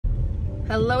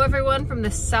Hello everyone from the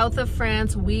south of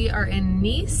France. We are in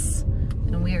Nice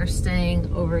and we are staying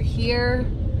over here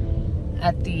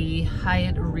at the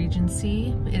Hyatt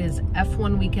Regency. It is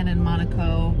F1 weekend in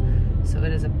Monaco, so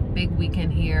it is a big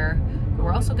weekend here. But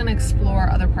we're also going to explore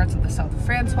other parts of the south of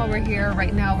France while we're here.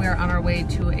 Right now we are on our way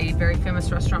to a very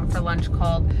famous restaurant for lunch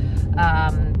called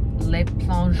Les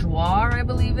Plongeoires, I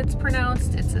believe it's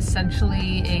pronounced. It's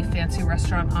essentially a fancy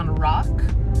restaurant on a rock.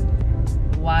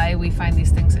 Why we find these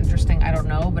things interesting, I don't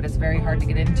know, but it's very hard to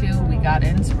get into. We got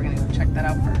in, so we're gonna go check that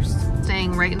out first.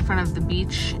 Staying right in front of the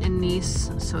beach in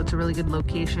Nice, so it's a really good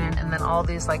location. And then all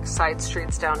these like side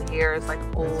streets down here is like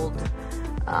old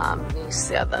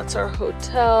Nice. Yeah, that's our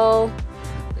hotel.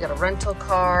 We got a rental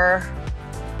car.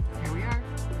 Here we are.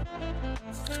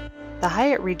 The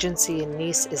Hyatt Regency in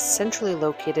Nice is centrally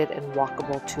located and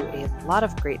walkable to a lot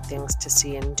of great things to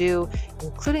see and do,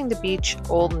 including the beach,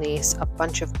 Old Nice, a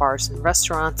bunch of bars and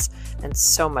restaurants, and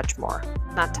so much more.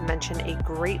 Not to mention a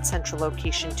great central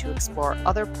location to explore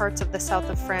other parts of the south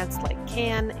of France like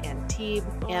Cannes, Antibes,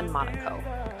 and Monaco.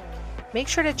 Make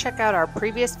sure to check out our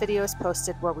previous videos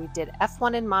posted where we did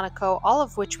F1 in Monaco, all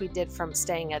of which we did from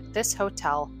staying at this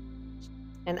hotel.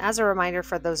 And as a reminder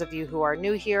for those of you who are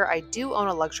new here, I do own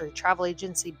a luxury travel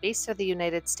agency based in the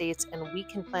United States, and we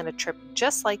can plan a trip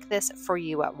just like this for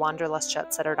you at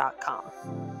wanderlustjetsetter.com.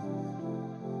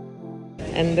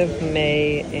 End of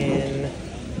May in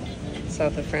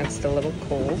south of France, still a little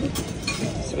cold,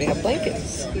 so we have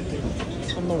blankets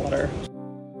on the water.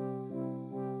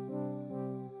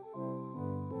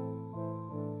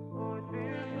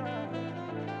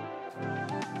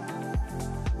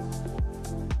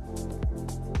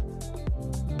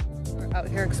 Out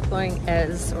here exploring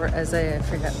Ez, or Eze, I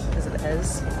forget, is it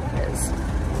Ez? Ez.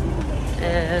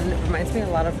 And it reminds me a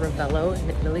lot of Ravello in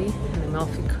Italy, in the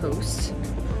Amalfi Coast.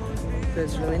 It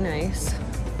was really nice.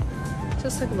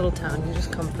 Just like a little town, you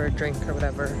just come for a drink or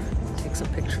whatever, take some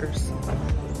pictures.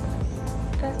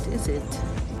 That is it.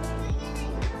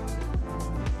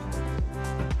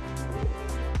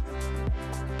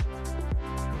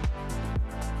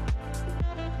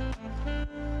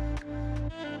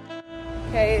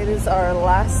 Okay, it is our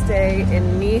last day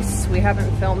in Nice. We haven't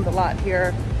filmed a lot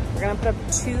here. We're gonna put up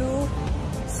 2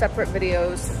 separate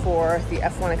videos for the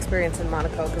F1 experience in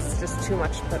Monaco because it's just too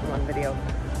much to put in one video.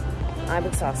 I'm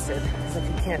exhausted, so if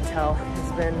you can't tell,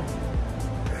 it's been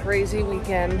a crazy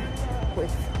weekend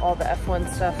with all the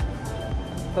F1 stuff.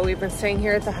 But we've been staying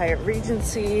here at the Hyatt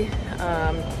Regency.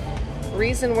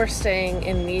 Reason we're staying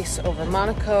in Nice over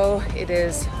Monaco, it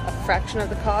is a fraction of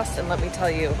the cost, and let me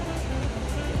tell you,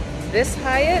 this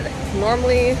Hyatt,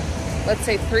 normally, let's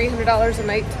say $300 a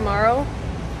night tomorrow,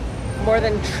 more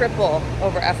than triple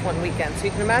over F1 weekend. So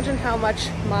you can imagine how much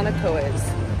Monaco is.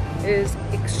 It is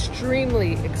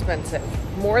extremely expensive,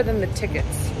 more than the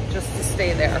tickets just to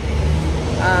stay there.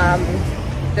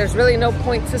 There's really no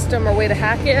point system or way to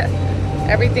hack it.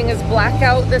 Everything is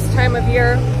blackout this time of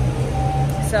year.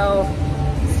 So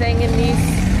staying in Nice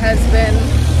has been,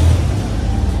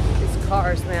 these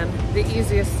cars, man, the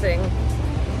easiest thing.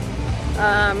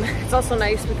 It's also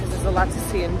nice because there's a lot to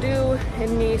see and do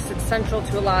in Nice. It's central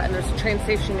to a lot, and there's a train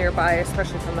station nearby,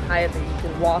 especially from the Hyatt, that you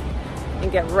can walk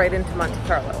and get right into Monte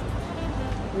Carlo.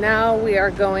 Now we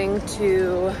are going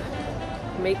to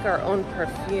make our own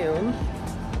perfume,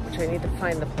 which I need to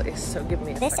find the place, so give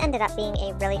me a This second. ended up being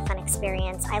a really fun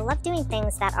experience. I love doing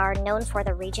things that are known for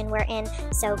the region we're in.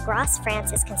 So Grasse,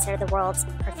 France is considered the world's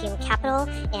perfume capital,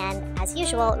 and as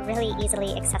usual, really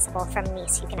easily accessible from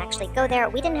Nice. You can actually go there.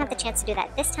 We didn't have the chance to do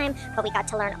that this time, but we got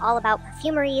to learn all about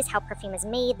perfumeries, how perfume is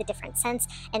made, the different scents,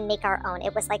 and make our own.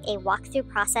 It was like a walkthrough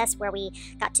process where we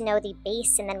got to know the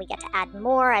base, and then we get to add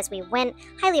more as we went.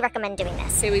 Highly recommend doing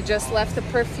this. Okay, we just left the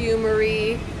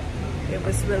perfumery. It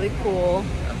was really cool.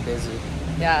 Busy.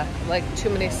 Yeah, like too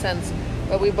many scents.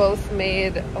 But we both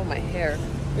made, oh my hair.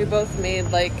 We both made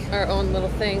like our own little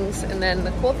things. And then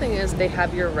the cool thing is they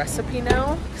have your recipe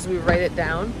now because we write it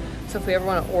down. So if we ever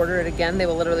want to order it again, they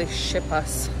will literally ship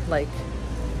us like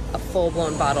a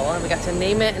full-blown bottle. And we got to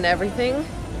name it and everything.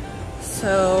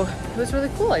 So it was really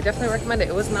cool. I definitely recommend it.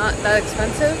 It was not that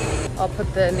expensive. I'll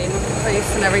put the name of the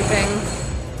place and everything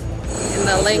in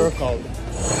the link. You're called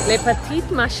Les Petites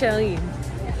Machines.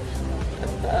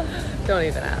 Don't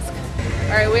even ask.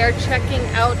 All right, we are checking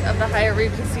out of the Hyatt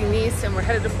Regency Nice, and we're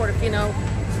headed to Portofino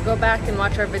to go back and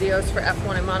watch our videos for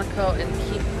F1 in Monaco and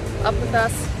keep up with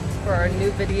us for our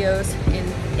new videos in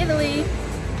Italy.